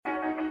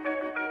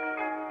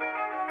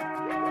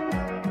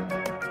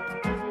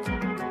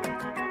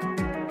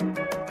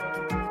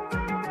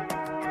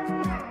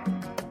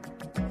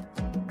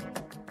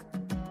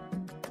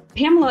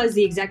Pamela is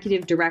the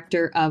executive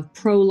director of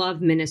Pro-Love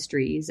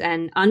Ministries,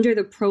 and under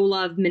the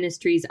Pro-Love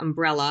Ministries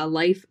umbrella,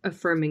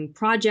 life-affirming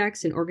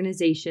projects and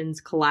organizations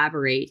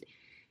collaborate.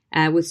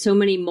 With so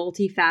many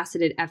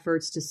multifaceted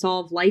efforts to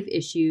solve life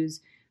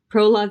issues,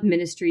 Pro-Love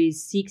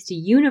Ministries seeks to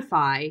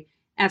unify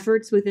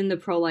efforts within the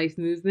pro-life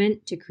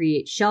movement to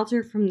create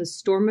shelter from the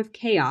storm of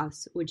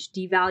chaos, which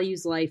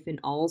devalues life in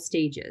all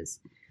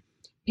stages.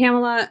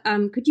 Pamela,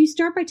 could you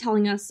start by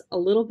telling us a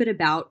little bit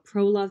about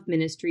Pro-Love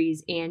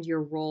Ministries and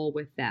your role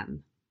with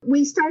them?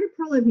 We started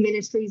Pro-Love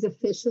Ministries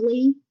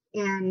officially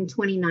in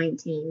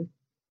 2019,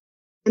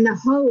 and the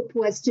hope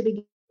was to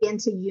begin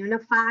to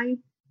unify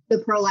the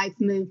pro-life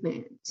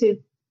movement, to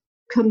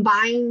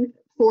combine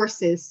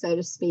forces, so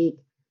to speak,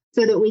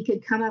 so that we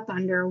could come up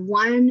under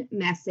one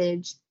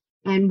message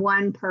and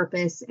one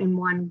purpose and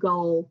one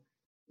goal.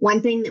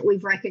 One thing that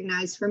we've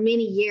recognized for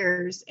many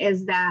years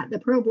is that the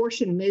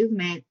pro-abortion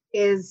movement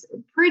is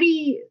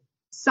pretty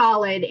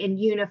solid and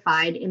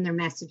unified in their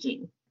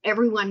messaging.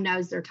 Everyone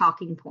knows their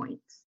talking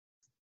points.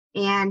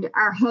 And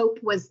our hope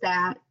was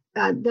that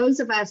those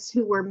of us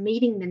who were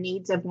meeting the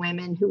needs of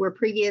women who were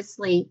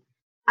previously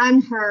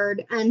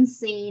unheard,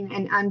 unseen,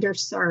 and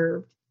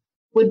underserved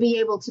would be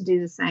able to do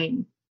the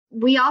same.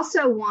 We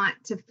also want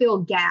to fill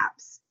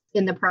gaps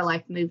in the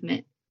pro-life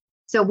movement.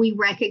 So we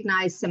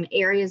recognize some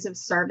areas of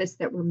service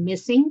that were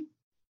missing,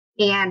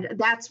 and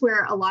that's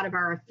where a lot of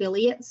our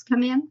affiliates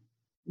come in.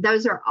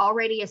 Those are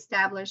already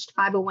established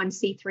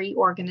 501c3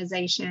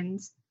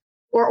 organizations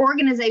or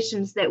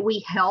organizations that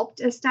we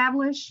helped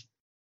establish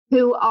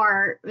who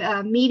are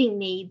meeting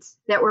needs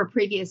that were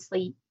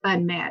previously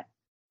unmet.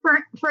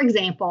 For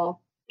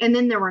example, and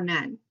then there were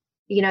none.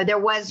 There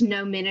was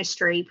no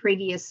ministry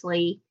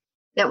previously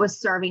that was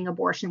serving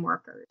abortion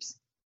workers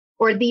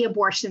or the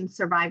Abortion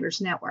Survivors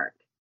Network.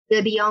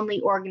 They're the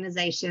only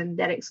organization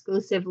that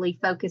exclusively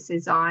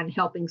focuses on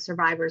helping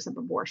survivors of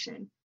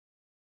abortion.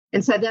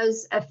 And so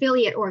those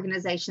affiliate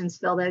organizations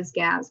fill those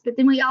gaps. But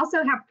then we also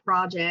have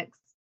projects,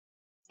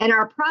 and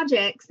our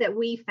projects that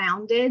we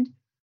founded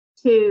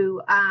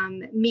to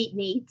meet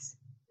needs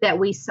that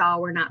we saw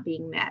were not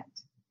being met.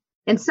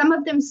 And some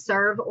of them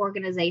serve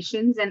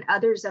organizations and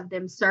others of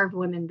them serve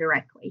women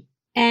directly.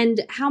 And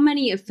how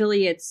many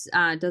affiliates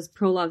does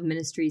Pro-Love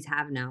Ministries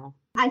have now?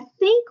 I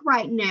think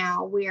right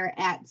now we're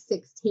at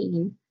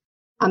 16.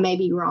 I may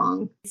be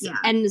wrong. Yeah.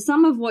 And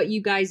some of what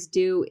you guys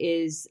do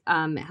is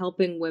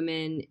helping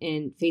women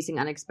in facing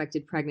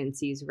unexpected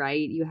pregnancies,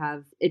 right? You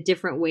have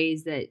different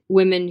ways that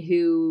women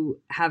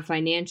who have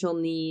financial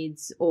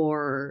needs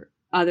or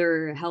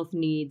other health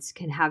needs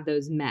can have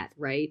those met,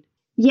 right?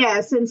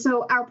 Yes. And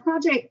so our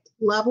project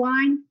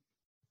Loveline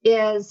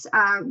is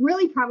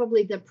really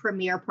probably the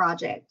premier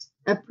project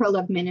of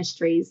Pro-Love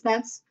Ministries.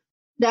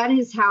 That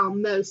is how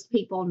most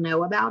people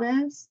know about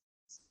us,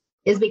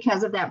 is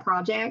because of that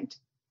project.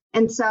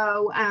 And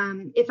so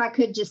if I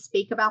could just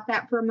speak about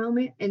that for a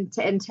moment and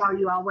tell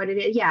you all what it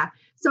is. Yeah.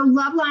 So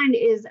Loveline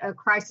is a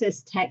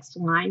crisis text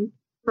line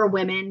for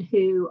women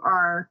who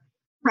are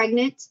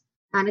pregnant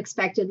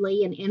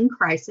unexpectedly and in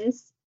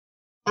crisis.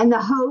 And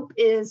the hope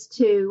is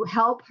to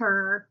help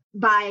her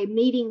by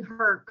meeting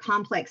her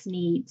complex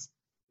needs.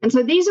 And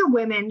so these are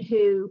women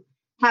who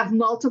have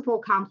multiple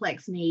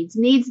complex needs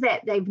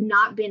that they've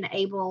not been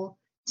able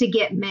to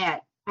get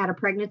met at a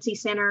pregnancy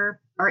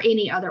center or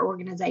any other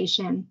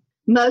organization.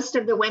 Most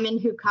of the women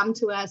who come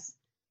to us,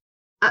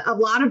 a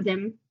lot of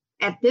them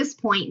at this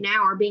point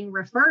now are being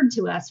referred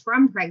to us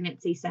from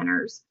pregnancy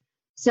centers.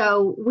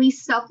 So we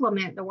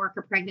supplement the work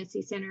of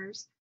pregnancy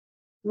centers.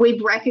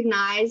 We've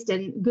recognized,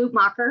 and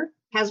Guttmacher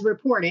has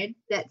reported,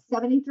 that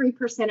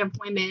 73% of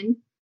women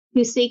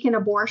who seek an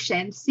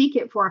abortion seek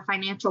it for a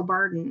financial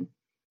burden.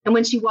 And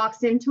when she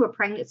walks into a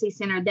pregnancy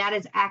center, that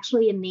is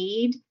actually a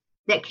need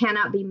that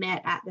cannot be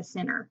met at the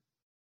center.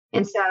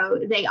 And so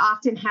they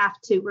often have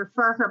to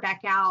refer her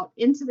back out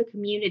into the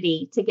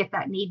community to get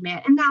that need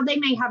met. And now they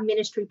may have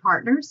ministry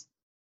partners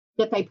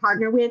that they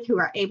partner with who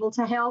are able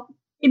to help.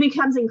 It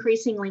becomes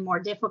increasingly more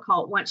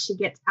difficult once she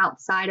gets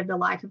outside of the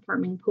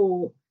life-affirming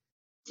pool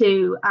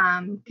to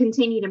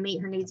continue to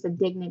meet her needs with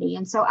dignity.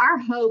 And so our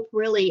hope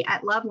really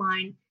at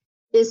Loveline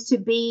is to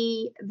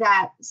be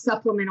that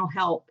supplemental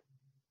help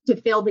to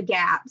fill the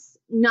gaps,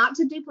 not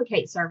to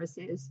duplicate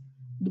services,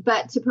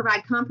 but to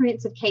provide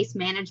comprehensive case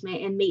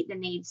management and meet the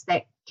needs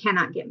that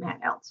cannot get met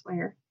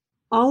elsewhere.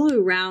 All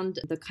around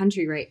the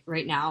country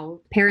right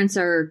now, parents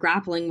are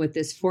grappling with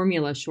this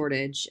formula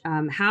shortage.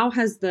 How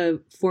has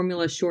the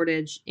formula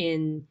shortage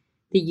in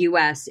the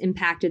U.S.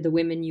 impacted the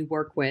women you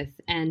work with?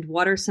 And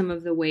what are some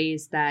of the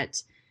ways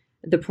that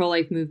the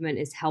pro-life movement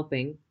is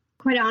helping?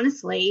 Quite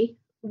honestly,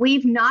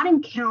 we've not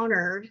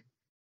encountered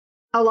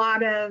a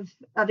lot of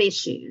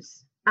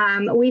issues.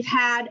 We've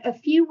had a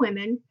few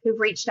women who've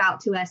reached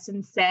out to us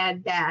and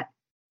said that,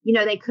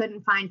 they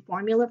couldn't find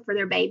formula for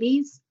their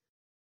babies.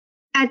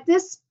 At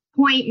this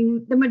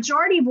point, the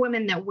majority of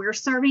women that we're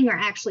serving are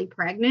actually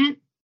pregnant.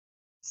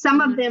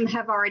 Some of them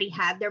have already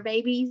had their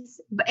babies.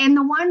 And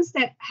the ones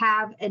that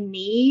have a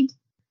need,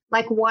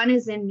 like one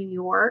is in New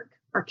York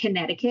or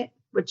Connecticut,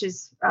 which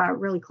is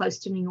really close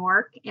to New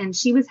York. And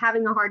she was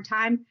having a hard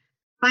time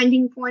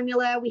finding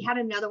formula. We had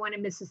another one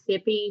in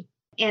Mississippi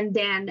and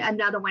then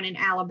another one in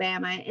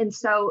Alabama. And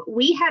so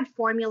we had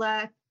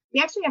formula.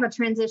 We actually have a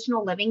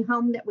transitional living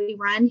home that we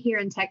run here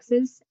in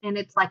Texas, and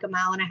it's like 1.5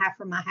 miles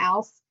from my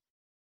house.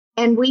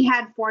 And we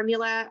had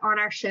formula on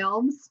our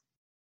shelves.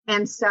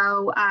 And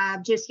so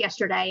just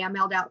yesterday, I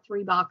mailed out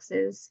 3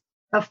 boxes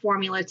of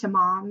formula to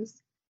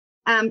moms.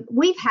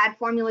 We've had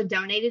formula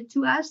donated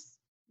to us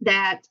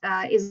that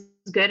is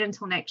good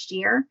until next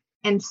year.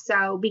 And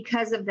so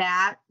because of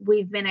that,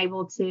 we've been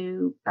able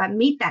to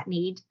meet that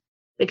need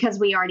because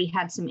we already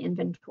had some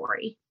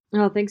inventory.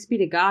 Oh, thanks be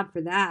to God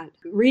for that.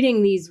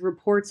 Reading these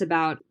reports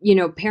about,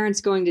 parents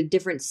going to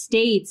different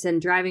states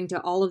and driving to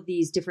all of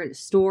these different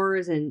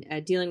stores and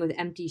dealing with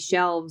empty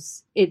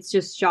shelves, it's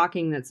just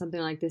shocking that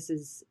something like this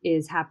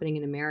is happening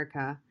in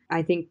America.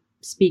 I think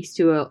speaks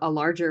to a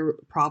larger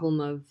problem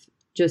of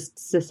just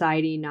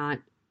society not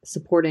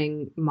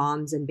supporting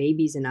moms and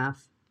babies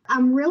enough.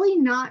 I'm really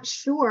not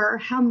sure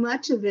how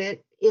much of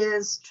it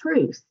is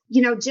truth.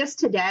 Just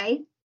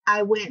today,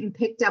 I went and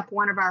picked up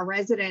one of our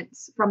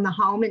residents from the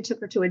home and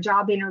took her to a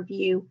job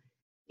interview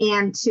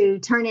and to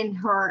turn in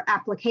her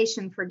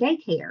application for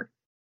daycare.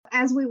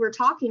 As we were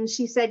talking,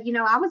 she said,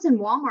 I was in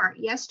Walmart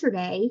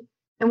yesterday,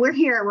 and we're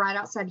here right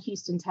outside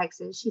Houston,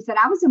 Texas. She said,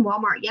 I was in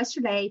Walmart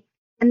yesterday,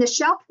 and the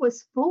shelf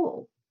was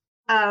full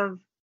of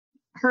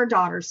her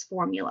daughter's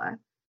formula,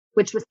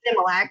 which was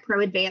Similac,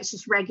 Pro Advanced,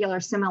 just regular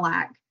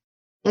Similac.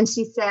 And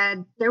she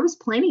said, there was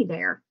plenty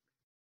there.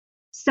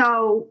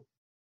 So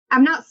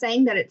I'm not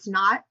saying that it's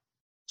not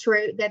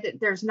true, that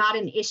there's not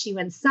an issue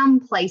in some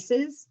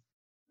places,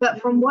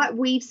 but from what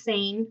we've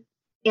seen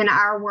in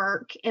our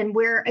work, and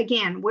we're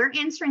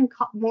answering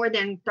more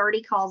than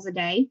 30 calls a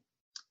day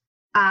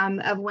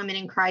of women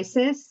in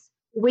crisis.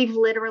 We've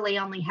literally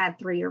only had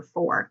 3 or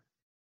 4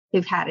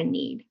 who've had a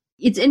need.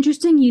 It's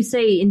interesting you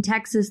say in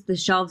Texas the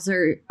shelves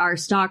are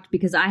stocked,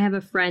 because I have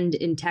a friend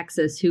in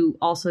Texas who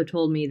also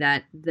told me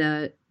that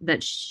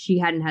that she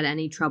hadn't had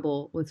any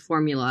trouble with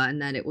formula,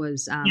 and that it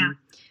was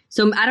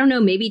So I don't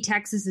know, maybe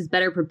Texas is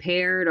better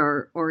prepared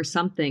or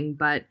something,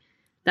 but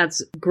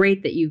that's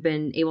great that you've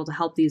been able to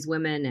help these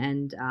women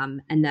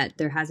and that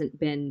there hasn't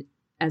been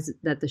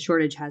that the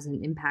shortage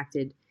hasn't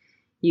impacted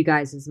you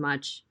guys as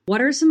much.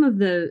 What are some of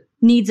the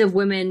needs of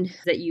women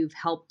that you've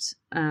helped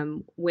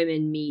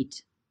women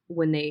meet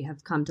when they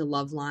have come to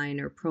Loveline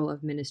or Pro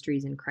Love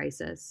Ministries in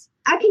crisis?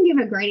 I can give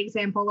a great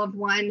example of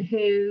one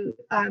who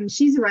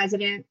she's a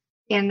resident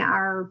in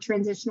our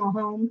transitional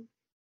home.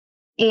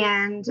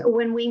 And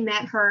when we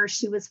met her,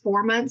 she was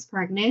 4 months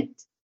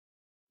pregnant,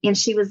 and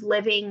she was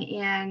living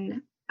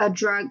in a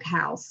drug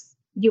house.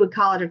 You would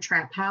call it a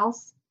trap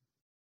house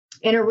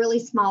in a really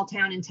small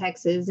town in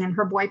Texas. And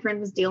her boyfriend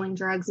was dealing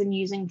drugs and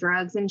using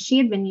drugs. And she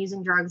had been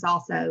using drugs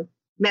also,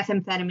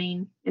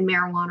 methamphetamine and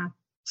marijuana.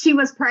 She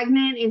was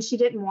pregnant and she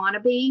didn't want to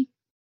be.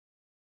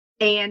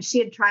 And she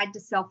had tried to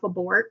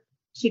self-abort.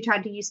 She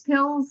tried to use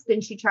pills.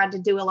 Then she tried to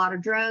do a lot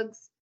of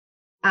drugs.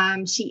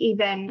 She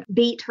even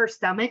beat her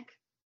stomach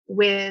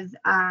with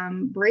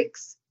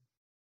bricks.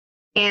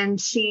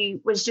 And she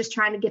was just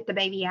trying to get the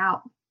baby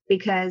out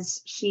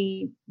because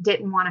she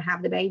didn't want to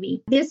have the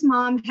baby. This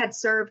mom had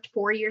served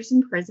 4 years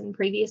in prison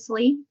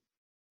previously.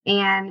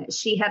 And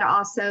she had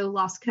also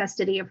lost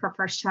custody of her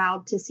first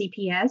child to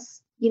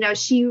CPS.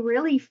 She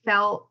really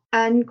felt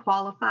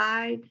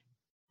unqualified,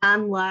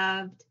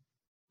 unloved,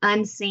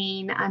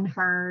 unseen,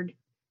 unheard.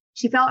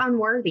 She felt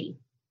unworthy.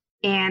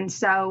 And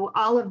so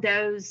all of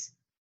those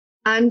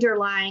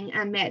underlying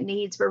unmet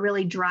needs were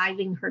really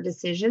driving her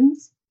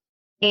decisions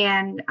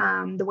and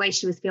the way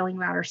she was feeling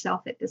about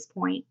herself at this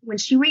point. When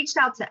she reached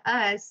out to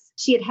us,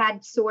 she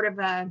had sort of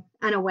an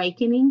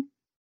awakening.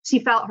 She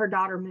felt her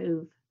daughter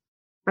move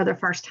for the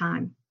first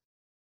time.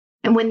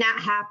 And when that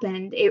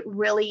happened, it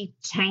really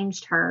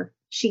changed her.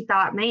 She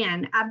thought,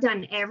 man, I've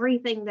done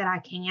everything that I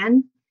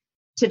can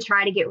to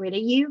try to get rid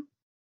of you,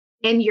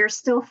 and you're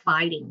still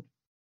fighting.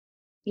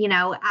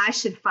 I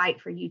should fight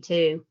for you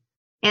too.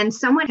 And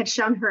someone had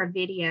shown her a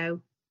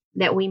video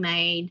that we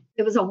made.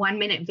 It was a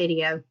 1-minute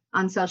video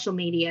on social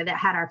media that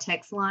had our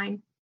text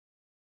line.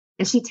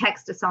 And she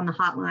texted us on the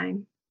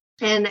hotline.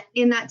 And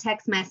in that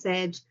text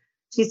message,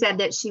 she said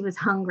that she was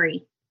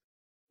hungry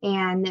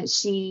and that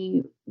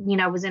she,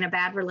 was in a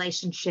bad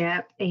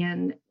relationship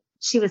and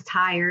she was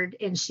tired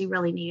and she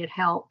really needed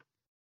help.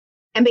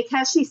 And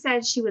because she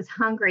said she was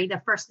hungry,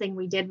 the first thing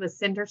we did was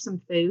send her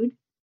some food.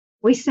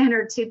 We sent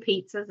her 2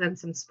 pizzas and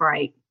some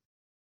Sprite.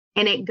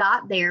 And it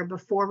got there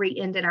before we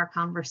ended our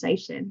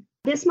conversation.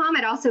 This mom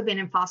had also been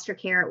in foster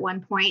care at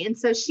one point, and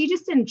so she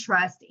just didn't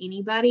trust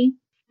anybody.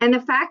 And the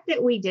fact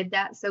that we did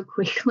that so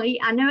quickly,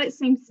 I know it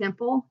seems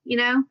simple,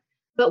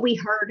 but we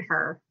heard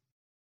her.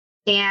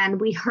 And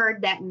we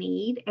heard that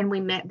need, and we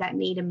met that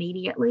need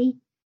immediately.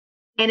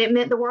 And it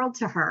meant the world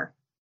to her.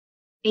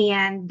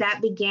 And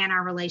that began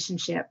our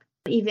relationship.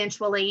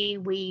 Eventually,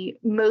 we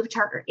moved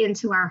her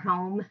into our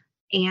home,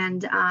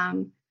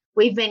 and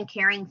we've been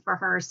caring for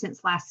her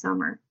since last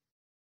summer.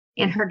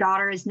 And her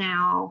daughter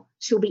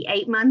she'll be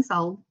 8 months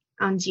old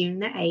on June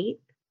the 8th.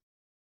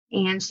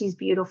 And she's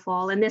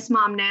beautiful. And this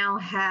mom now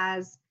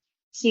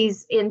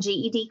she's in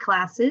GED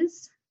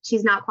classes.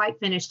 She's not quite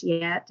finished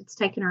yet. It's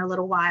taken her a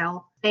little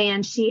while.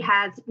 And she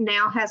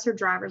now has her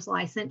driver's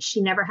license.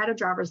 She never had a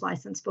driver's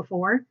license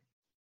before.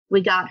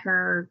 We got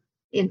her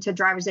into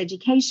driver's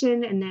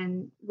education, and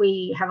then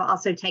we have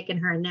also taken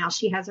her, and now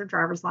she has her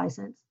driver's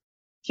license.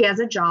 She has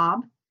a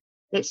job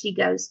that she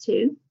goes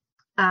to.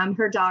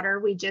 Her daughter,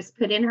 we just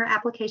put in her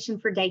application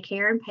for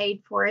daycare and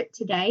paid for it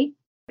today.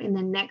 And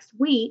then next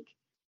week,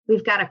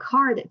 we've got a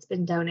car that's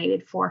been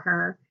donated for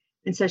her.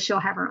 And so she'll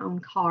have her own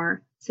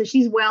car. So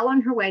she's well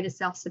on her way to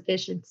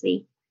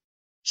self-sufficiency.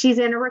 She's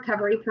in a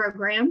recovery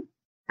program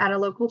at a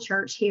local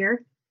church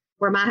here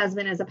where my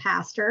husband is a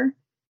pastor.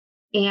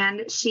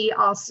 And she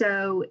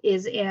also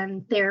is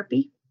in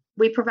therapy.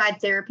 We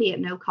provide therapy at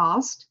no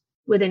cost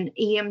with an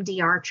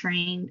EMDR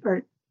trained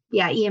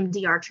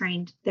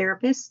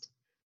therapist.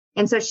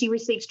 And so she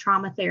receives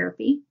trauma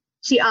therapy.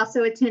 She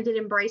also attended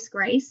Embrace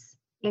Grace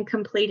and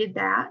completed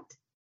that.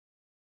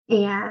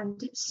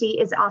 And she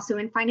is also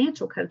in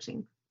financial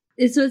coaching.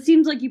 So it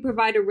seems like you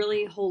provide a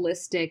really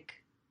holistic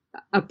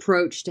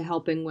approach to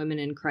helping women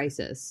in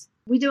crisis.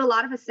 We do a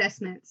lot of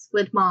assessments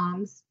with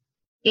moms.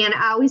 And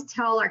I always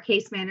tell our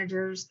case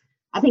managers,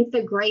 I think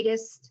the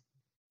greatest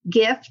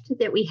gift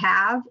that we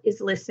have is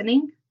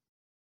listening.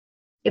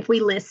 If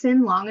we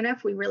listen long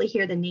enough, we really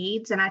hear the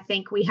needs. And I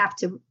think we have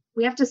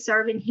to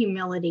serve in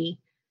humility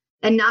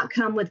and not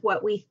come with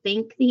what we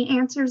think the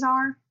answers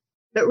are,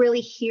 but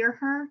really hear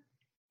her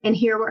and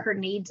hear what her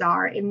needs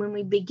are. And when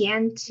we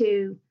begin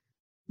to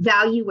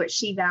value what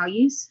she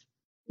values,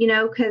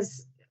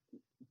 because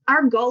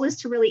our goal is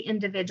to really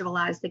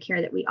individualize the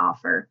care that we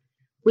offer.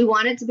 We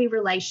want it to be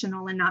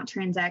relational and not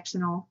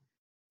transactional.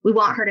 We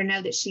want her to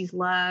know that she's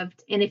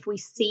loved. And if we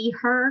see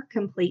her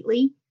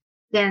completely,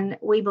 then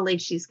we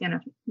believe she's going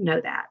to know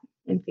that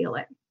and feel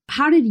it.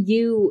 How did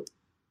you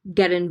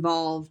get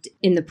involved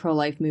in the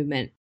pro-life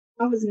movement?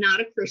 I was not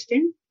a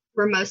Christian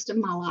for most of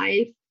my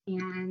life.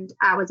 And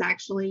I was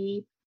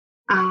actually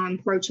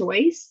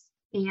pro-choice,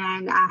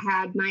 and I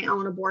had my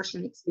own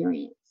abortion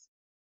experience.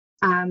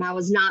 I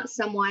was not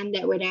someone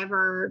that would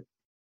ever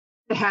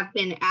have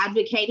been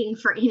advocating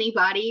for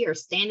anybody or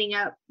standing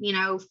up,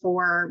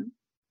 for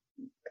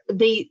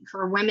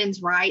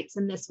women's rights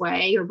in this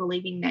way, or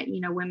believing that,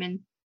 women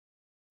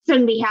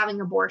shouldn't be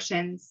having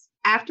abortions.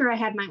 After I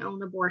had my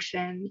own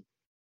abortion,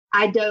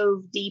 I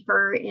dove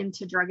deeper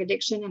into drug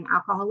addiction and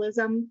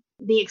alcoholism.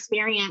 The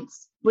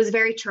experience was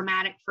very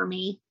traumatic for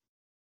me.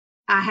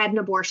 I had an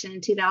abortion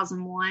in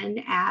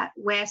 2001 at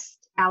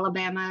West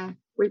Alabama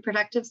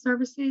Reproductive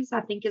Services,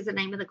 I think is the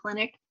name of the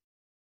clinic,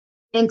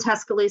 in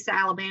Tuscaloosa,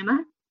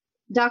 Alabama.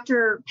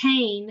 Dr.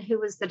 Payne, who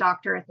was the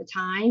doctor at the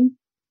time,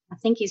 I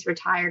think he's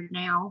retired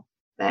now,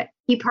 but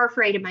he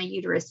perforated my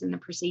uterus in the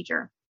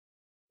procedure.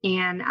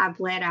 And I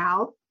bled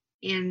out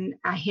and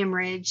I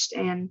hemorrhaged,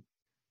 and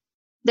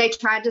they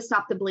tried to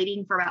stop the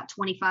bleeding for about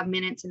 25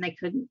 minutes and they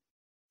couldn't.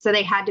 So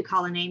they had to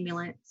call an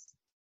ambulance.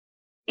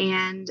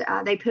 And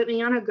they put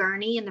me on a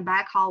gurney in the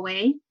back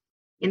hallway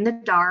in the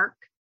dark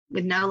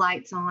with no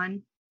lights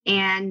on.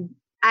 And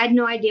I had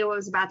no idea what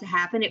was about to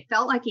happen. It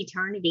felt like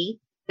eternity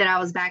that I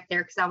was back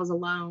there because I was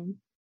alone.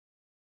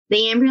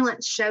 The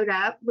ambulance showed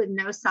up with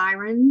no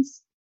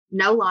sirens,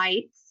 no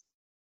lights,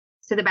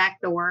 to the back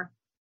door.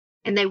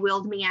 And they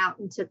wheeled me out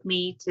and took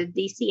me to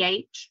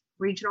DCH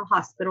Regional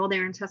Hospital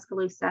there in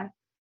Tuscaloosa,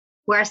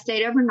 where I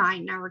stayed overnight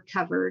and I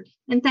recovered.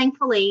 And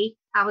thankfully,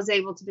 I was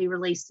able to be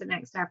released the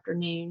next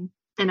afternoon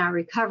and I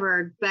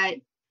recovered. But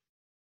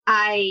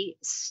I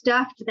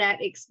stuffed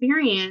that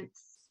experience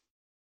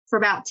for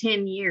about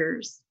 10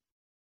 years.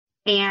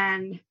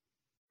 And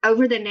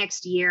over the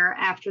next year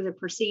after the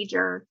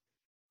procedure,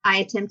 I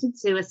attempted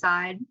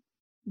suicide.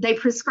 They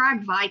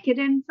prescribed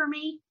Vicodin for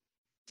me.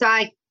 So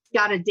I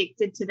got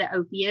addicted to the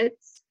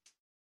opiates.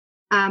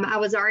 I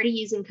was already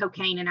using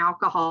cocaine and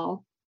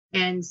alcohol.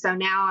 And so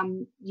now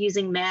I'm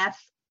using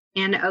meth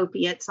and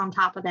opiates on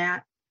top of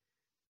that.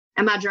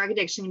 And my drug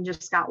addiction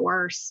just got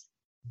worse.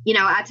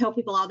 I tell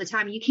people all the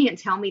time, you can't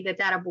tell me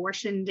that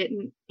abortion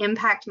didn't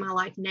impact my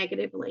life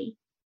negatively.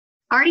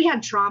 I already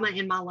had trauma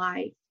in my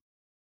life.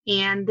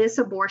 And this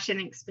abortion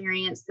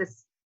experience,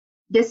 this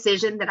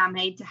decision that I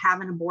made to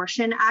have an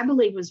abortion, I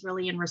believe was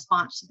really in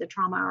response to the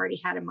trauma I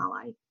already had in my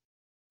life.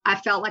 I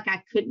felt like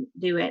I couldn't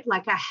do it,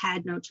 like I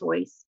had no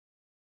choice.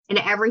 And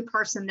every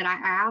person that I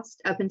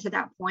asked up until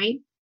that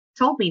point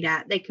told me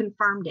that. They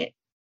confirmed it.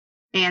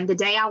 And the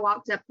day I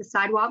walked up the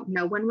sidewalk,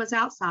 no one was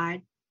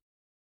outside.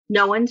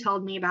 No one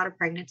told me about a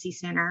pregnancy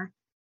center.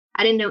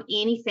 I didn't know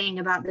anything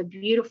about the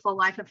beautiful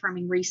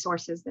life-affirming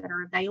resources that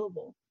are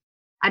available.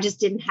 I just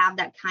didn't have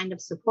that kind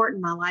of support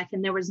in my life.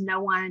 And there was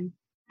no one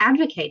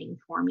advocating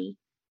for me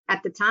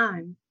at the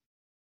time.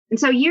 And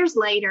so years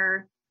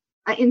later,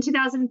 in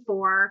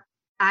 2004,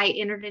 I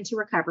entered into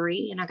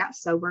recovery and I got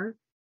sober.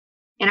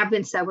 And I've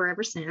been sober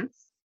ever since.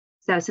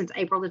 So since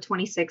April the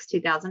 26th,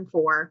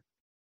 2004.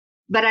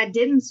 But I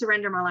didn't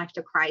surrender my life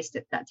to Christ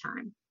at that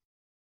time.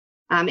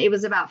 It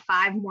was about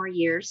 5 more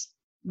years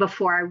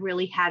before I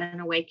really had an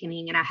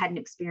awakening and I had an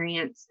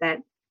experience that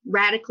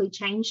radically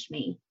changed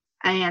me.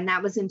 And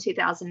that was in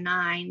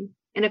 2009.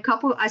 And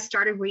I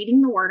started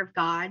reading the Word of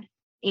God,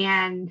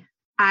 and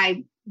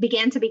I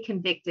began to be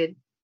convicted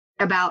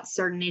about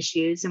certain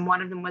issues. And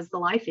one of them was the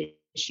life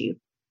issue.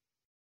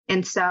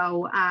 And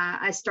so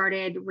I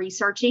started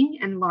researching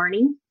and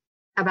learning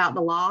about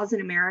the laws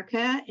in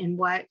America and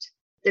what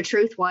the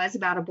truth was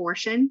about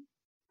abortion.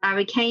 I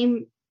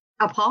became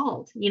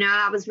appalled.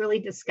 I was really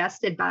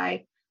disgusted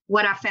by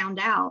what I found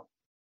out.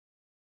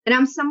 And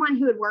I'm someone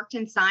who had worked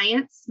in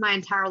science my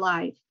entire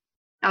life.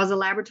 I was a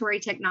laboratory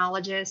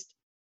technologist,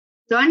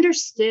 so I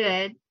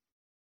understood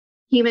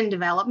human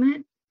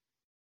development.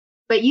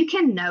 But you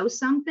can know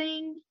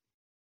something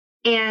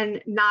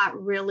and not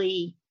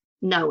really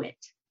know it.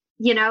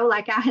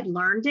 Like I had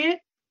learned it,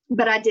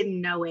 but I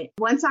didn't know it.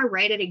 Once I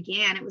read it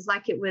again, it was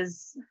like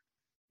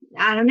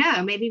I don't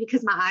know, maybe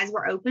because my eyes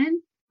were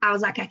open. I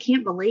was like, I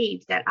can't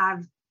believe that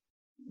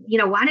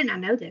why didn't I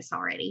know this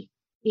already?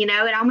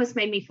 It almost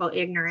made me feel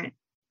ignorant.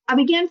 I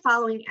began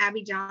following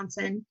Abby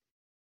Johnson,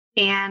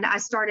 and I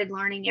started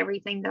learning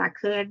everything that I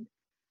could.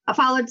 I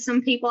followed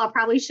some people I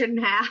probably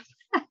shouldn't have,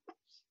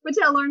 which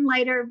I learned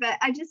later, but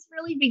I just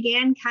really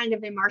began kind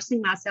of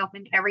immersing myself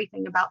in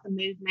everything about the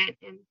movement.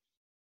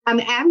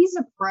 And Abby's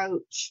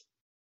approach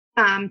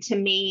to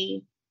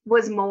me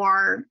was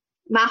more,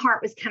 my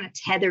heart was kind of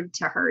tethered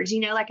to hers.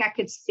 Like I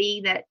could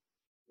see that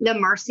the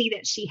mercy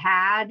that she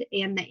had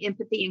and the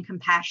empathy and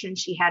compassion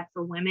she had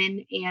for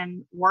women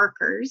and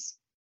workers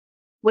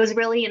was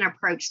really an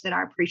approach that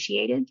I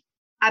appreciated.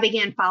 I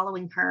began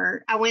following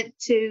her. I went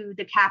to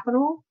the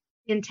Capitol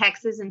in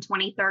Texas in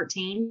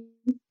 2013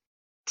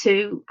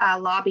 to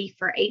lobby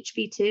for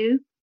HB2,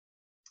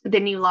 the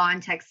new law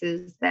in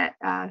Texas that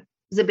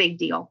was a big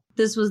deal.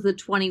 This was the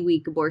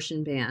 20-week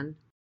abortion ban.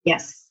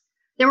 Yes.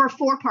 There were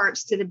 4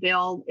 parts to the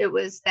bill. It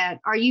was that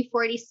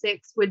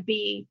RU-486 would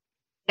be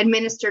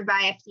administered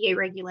by FDA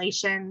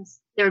regulations.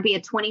 There would be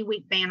a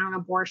 20-week ban on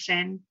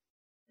abortion.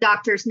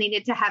 Doctors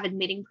needed to have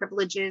admitting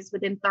privileges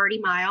within 30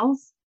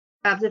 miles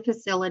of the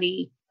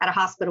facility, at a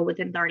hospital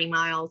within 30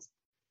 miles.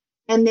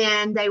 And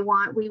then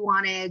we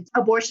wanted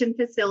abortion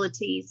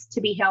facilities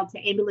to be held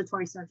to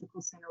ambulatory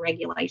surgical center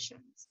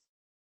regulations.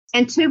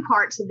 And 2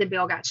 parts of the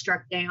bill got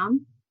struck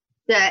down,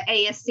 the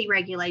ASC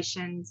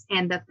regulations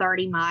and the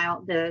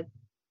 30-mile, the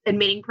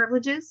admitting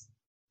privileges.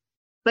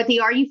 But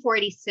the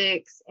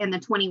RU-486 and the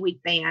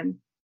 20-week ban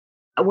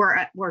they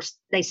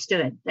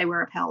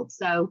were upheld.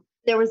 So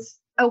there was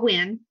a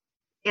win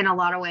in a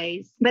lot of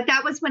ways. But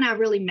that was when I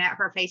really met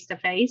her face to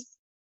face.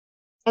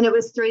 And it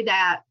was through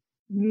that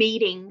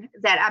meeting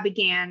that I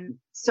began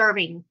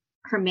serving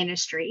her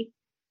ministry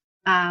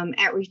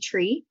at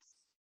retreats.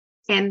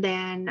 And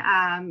then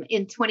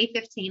in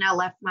 2015, I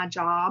left my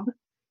job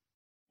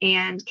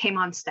and came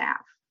on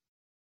staff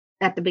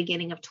at the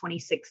beginning of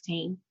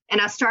 2016.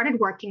 And I started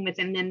working with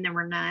And Then There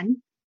Were None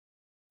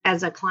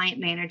as a client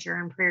manager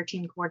and prayer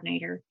team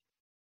coordinator.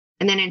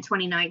 And then in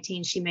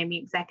 2019, she made me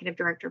executive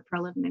director of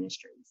Pro Live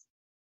Ministries.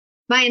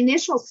 My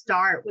initial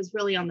start was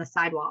really on the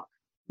sidewalk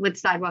with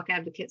Sidewalk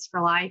Advocates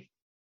for Life.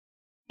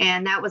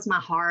 And that was my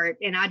heart.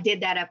 And I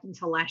did that up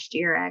until last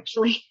year,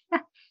 actually.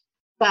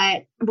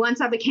 But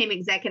once I became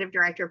executive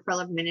director of Pro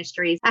Live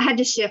Ministries, I had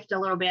to shift a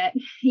little bit.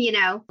 We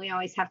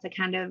always have to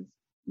kind of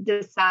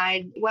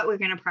decide what we're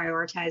going to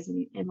prioritize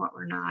and what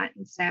we're not.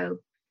 And so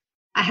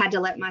I had to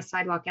let my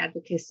sidewalk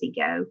advocacy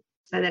go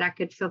so that I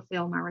could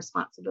fulfill my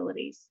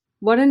responsibilities.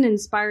 What an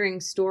inspiring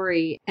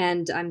story.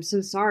 And I'm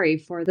so sorry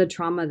for the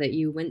trauma that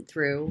you went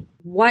through.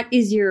 What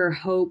is your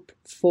hope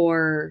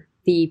for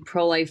the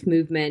pro-life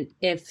movement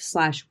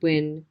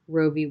if/when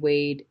Roe v.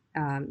 Wade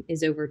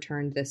is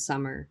overturned this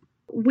summer?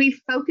 We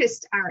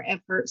focused our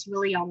efforts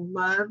really on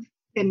love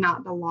and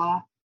not the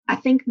law. I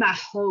think my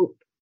hope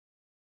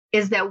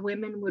is that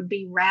women would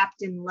be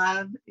wrapped in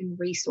love and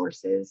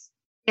resources,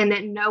 and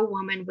that no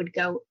woman would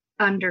go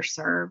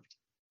underserved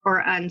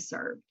or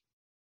unserved.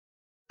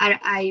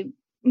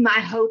 My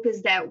hope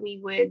is that we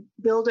would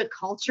build a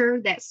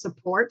culture that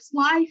supports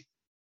life,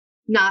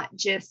 not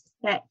just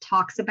that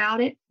talks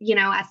about it.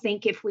 I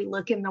think if we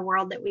look in the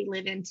world that we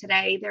live in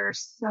today, there are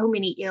so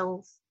many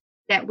ills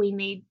that we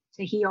need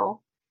to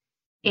heal.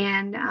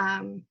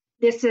 And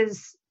this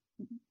is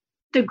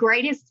the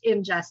greatest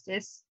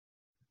injustice,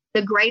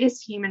 the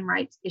greatest human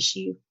rights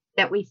issue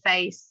that we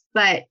face,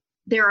 but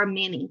there are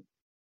many,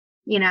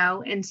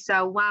 and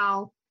so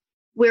while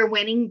we're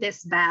winning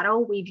this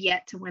battle, we've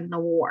yet to win the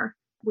war.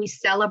 We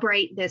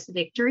celebrate this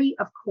victory,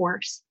 of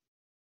course,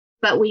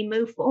 but we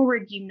move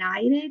forward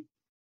united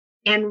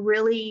and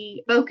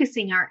really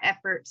focusing our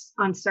efforts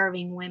on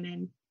serving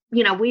women.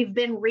 We've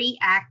been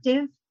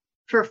reactive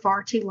for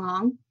far too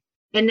long,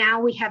 and now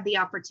we have the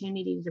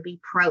opportunity to be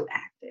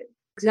proactive.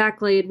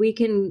 Exactly. We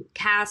can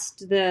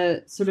cast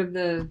the sort of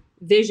the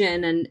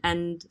vision,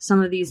 and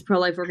some of these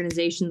pro-life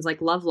organizations like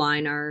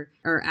Loveline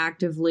are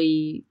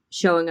actively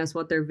showing us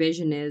what their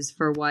vision is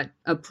for what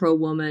a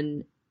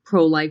pro-woman,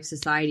 pro-life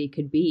society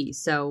could be.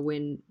 So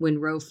when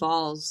Roe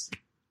falls,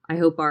 I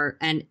hope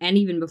and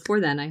even before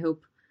then, I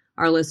hope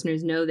our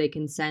listeners know they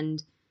can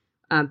send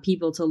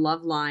people to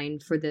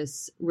Loveline for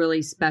this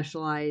really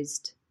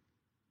specialized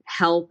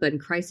help and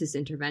crisis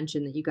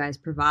intervention that you guys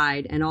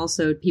provide. And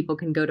also people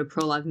can go to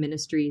Pro-Love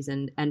Ministries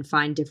and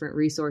find different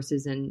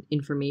resources and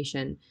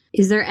information.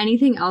 Is there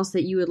anything else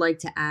that you would like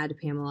to add,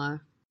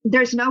 Pamela?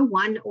 There's no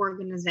one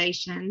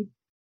organization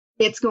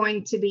that's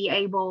going to be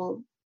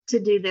able to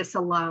do this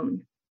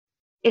alone.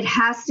 It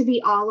has to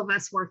be all of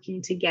us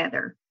working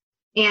together.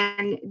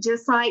 And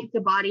just like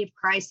the body of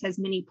Christ has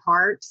many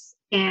parts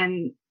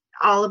and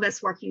all of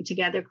us working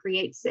together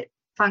creates it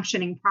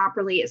functioning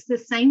properly, it's the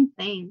same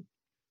thing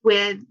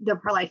with the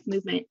pro-life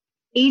movement.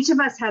 Each of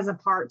us has a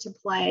part to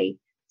play.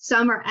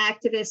 Some are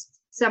activists,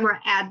 some are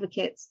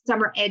advocates,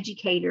 some are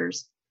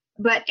educators,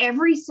 but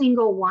every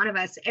single one of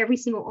us, every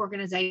single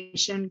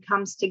organization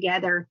comes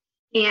together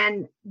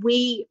and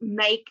we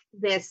make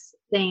this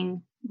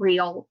thing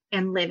real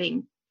and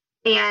living.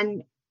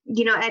 And,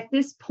 at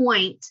this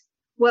point,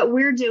 what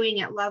we're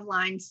doing at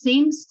Loveline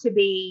seems to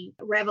be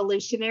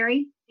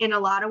revolutionary in a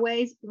lot of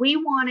ways. We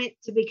want it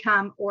to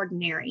become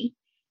ordinary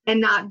and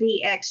not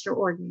be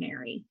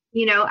extraordinary.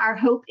 Our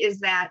hope is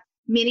that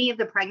many of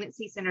the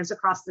pregnancy centers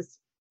across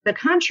the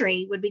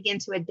country would begin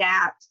to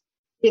adapt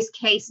this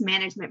case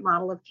management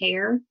model of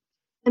care.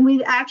 And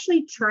we've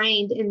actually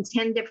trained in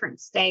 10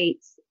 different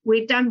states.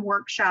 We've done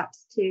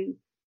workshops to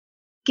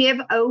give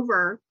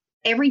over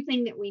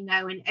everything that we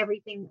know and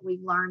everything that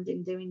we've learned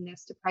in doing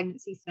this to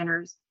pregnancy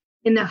centers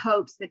in the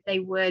hopes that they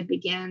would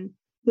begin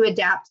to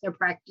adapt their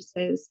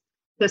practices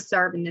to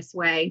serve in this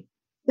way.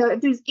 So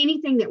if there's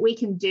anything that we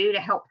can do to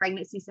help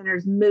pregnancy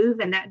centers move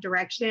in that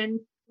direction,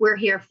 we're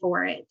here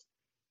for it.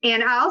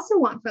 And I also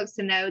want folks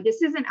to know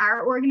this isn't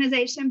our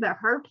organization, but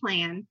Her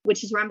Plan,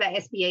 which is run by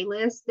SBA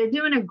List, they're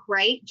doing a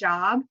great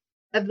job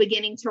of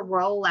beginning to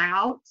roll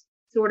out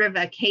sort of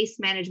a case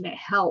management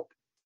help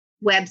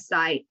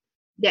website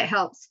that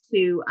helps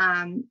to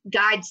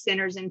guide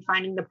centers in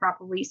finding the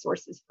proper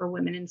resources for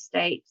women in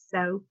states.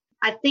 So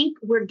I think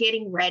we're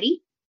getting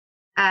ready.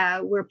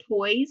 We're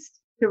poised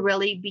to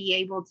really be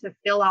able to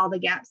fill all the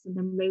gaps in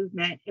the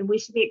movement. And we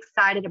should be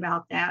excited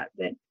about that.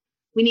 But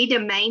we need to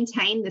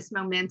maintain this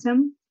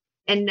momentum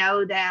and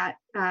know that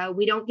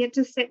we don't get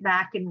to sit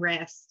back and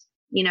rest.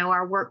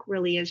 Our work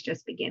really is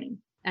just beginning.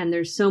 And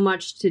there's so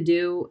much to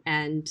do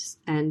and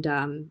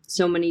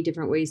so many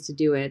different ways to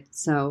do it.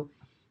 So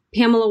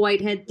Pamela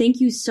Whitehead,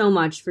 thank you so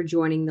much for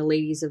joining the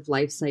Ladies of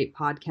LifeSite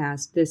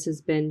podcast. This has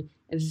been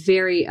a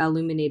very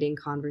illuminating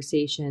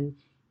conversation,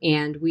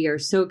 and we are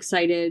so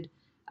excited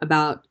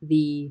about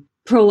the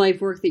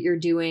pro-life work that you're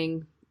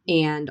doing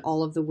and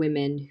all of the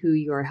women who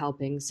you are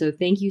helping. So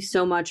thank you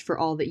so much for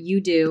all that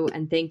you do,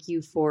 and thank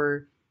you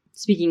for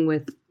speaking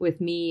with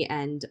me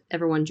and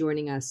everyone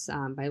joining us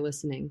by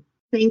listening.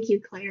 Thank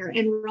you, Claire,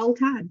 and roll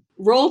tide.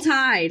 Roll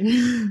tide.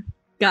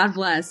 God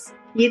bless.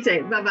 You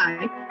too.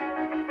 Bye-bye.